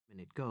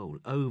that goal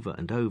over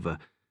and over,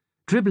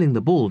 dribbling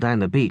the ball down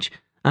the beach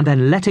and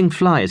then letting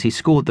fly as he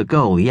scored the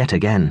goal yet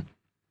again.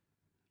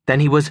 Then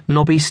he was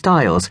Nobby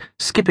Stiles,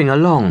 skipping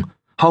along,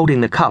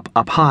 holding the cup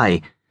up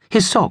high,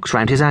 his socks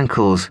round his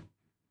ankles.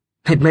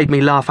 It made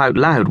me laugh out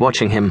loud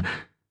watching him.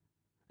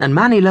 And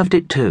Manny loved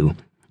it too,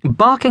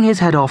 barking his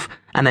head off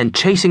and then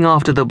chasing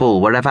after the ball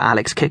wherever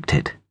Alex kicked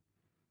it.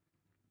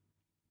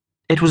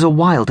 It was a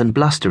wild and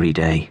blustery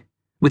day,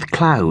 with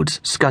clouds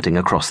scudding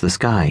across the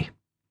sky.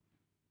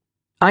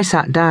 I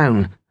sat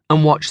down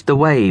and watched the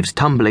waves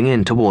tumbling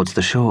in towards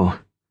the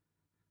shore.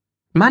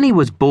 Manny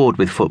was bored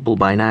with football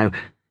by now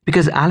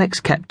because Alex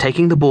kept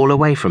taking the ball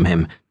away from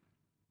him.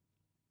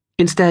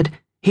 Instead,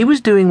 he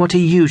was doing what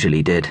he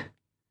usually did,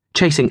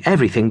 chasing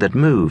everything that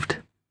moved.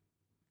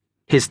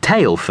 His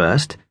tail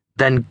first,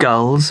 then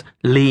gulls,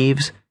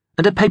 leaves,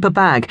 and a paper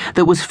bag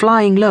that was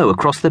flying low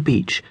across the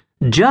beach,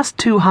 just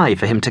too high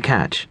for him to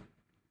catch.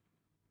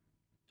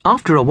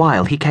 After a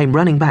while, he came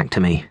running back to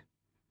me.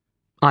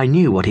 I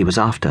knew what he was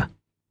after.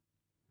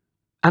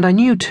 And I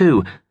knew,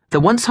 too,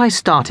 that once I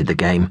started the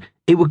game,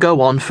 it would go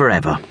on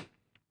forever.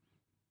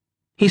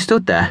 He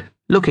stood there,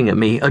 looking at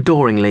me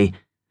adoringly,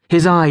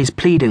 his eyes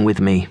pleading with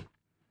me.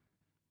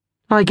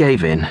 I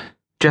gave in,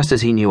 just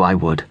as he knew I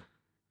would.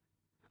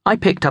 I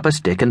picked up a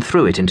stick and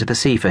threw it into the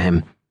sea for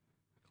him.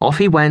 Off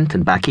he went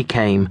and back he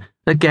came,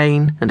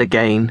 again and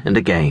again and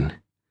again.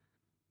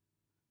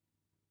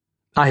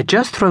 I had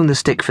just thrown the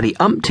stick for the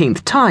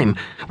umpteenth time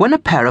when a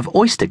pair of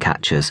oyster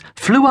catchers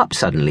flew up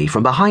suddenly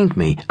from behind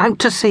me, out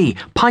to sea,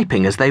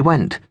 piping as they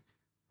went.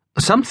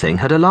 Something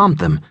had alarmed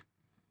them.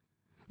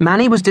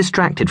 Manny was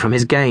distracted from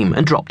his game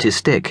and dropped his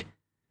stick,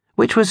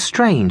 which was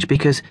strange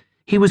because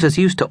he was as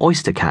used to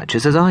oyster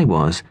catchers as I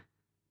was.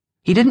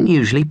 He didn't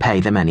usually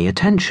pay them any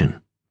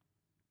attention.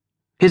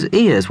 His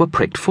ears were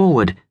pricked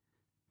forward,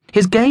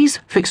 his gaze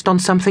fixed on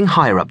something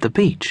higher up the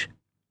beach.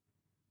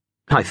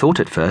 I thought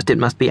at first it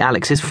must be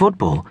Alex's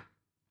football.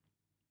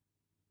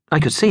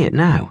 I could see it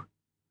now.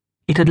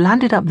 It had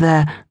landed up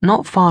there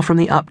not far from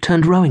the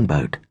upturned rowing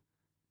boat.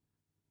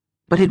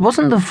 But it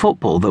wasn't the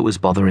football that was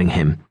bothering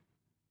him.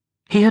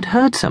 He had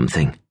heard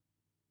something.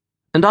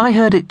 And I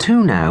heard it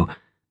too now.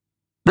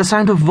 The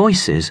sound of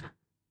voices.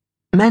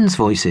 Men's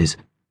voices.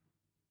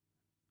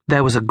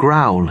 There was a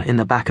growl in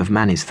the back of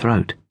Manny's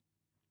throat.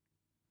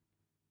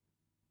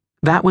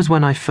 That was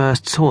when I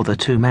first saw the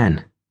two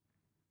men.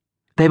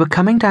 They were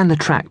coming down the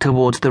track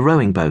towards the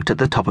rowing boat at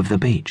the top of the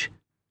beach.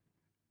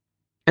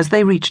 As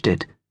they reached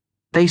it,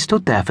 they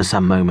stood there for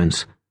some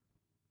moments,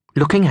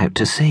 looking out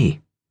to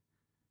sea.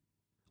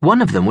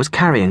 One of them was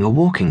carrying a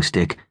walking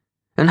stick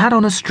and had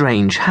on a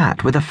strange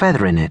hat with a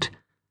feather in it.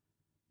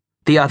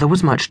 The other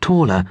was much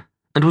taller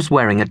and was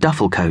wearing a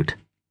duffel coat.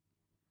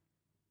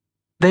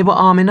 They were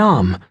arm in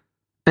arm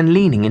and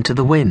leaning into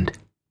the wind.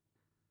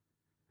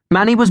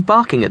 Manny was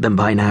barking at them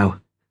by now.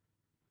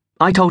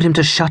 I told him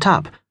to shut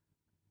up,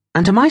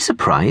 and to my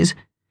surprise,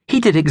 he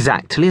did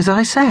exactly as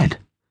I said.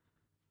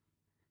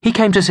 He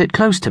came to sit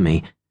close to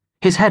me,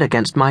 his head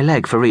against my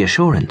leg for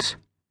reassurance.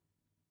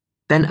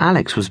 Then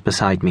Alex was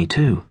beside me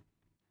too.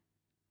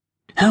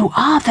 "Who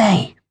are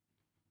they?"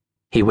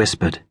 he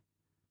whispered.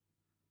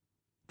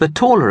 The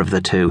taller of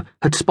the two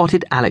had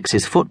spotted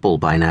Alex's football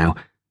by now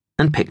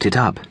and picked it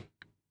up.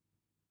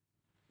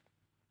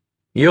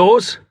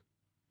 "Yours?"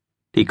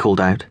 he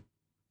called out.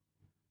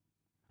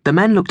 The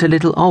men looked a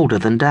little older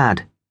than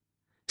Dad.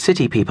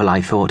 City people,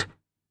 I thought.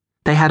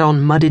 They had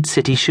on mudded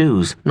city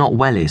shoes, not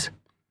wellies.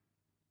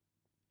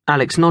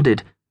 Alex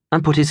nodded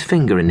and put his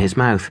finger in his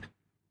mouth,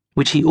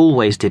 which he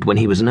always did when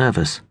he was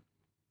nervous.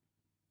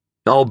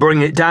 "I'll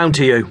bring it down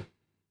to you,"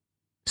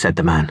 said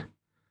the man.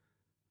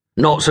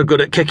 "Not so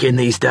good at kicking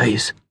these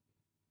days."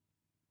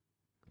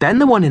 Then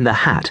the one in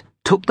the hat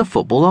took the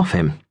football off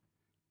him.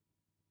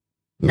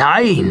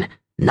 Nein,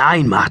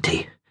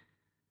 Marty.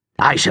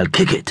 I shall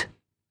kick it,"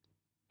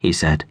 he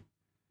said.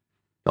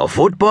 "A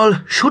football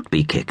should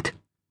be kicked.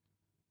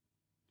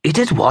 It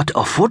is what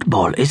a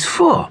football is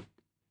for."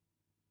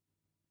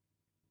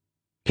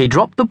 He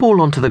dropped the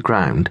ball onto the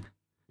ground,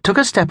 took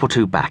a step or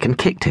two back and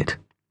kicked it.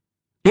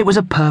 It was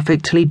a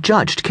perfectly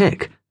judged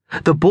kick,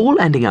 the ball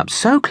ending up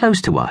so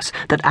close to us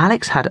that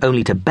Alex had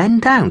only to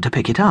bend down to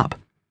pick it up.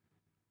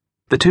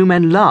 The two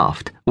men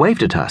laughed,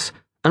 waved at us,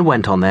 and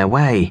went on their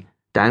way,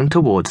 down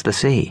towards the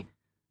sea,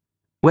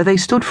 where they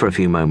stood for a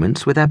few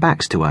moments with their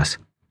backs to us,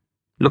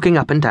 looking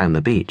up and down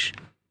the beach.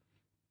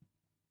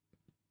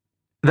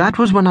 That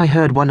was when I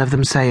heard one of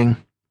them saying,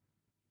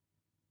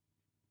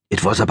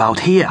 "It was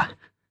about here.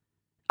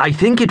 I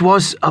think it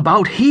was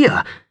about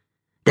here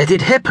that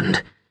it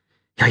happened.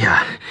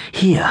 Yeah,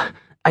 here,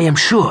 I am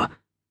sure."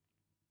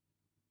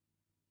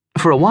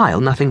 For a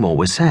while, nothing more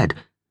was said.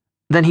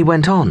 Then he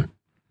went on.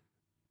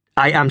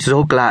 "I am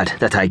so glad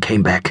that I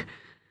came back.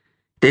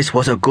 This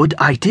was a good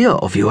idea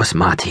of yours,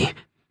 Marty.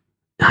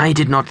 I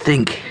did not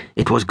think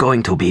it was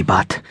going to be,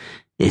 but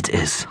it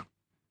is."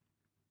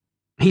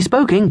 He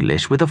spoke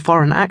English with a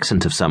foreign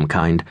accent of some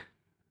kind.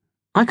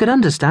 I could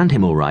understand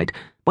him all right,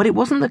 but it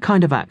wasn't the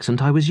kind of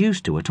accent I was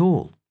used to at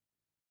all.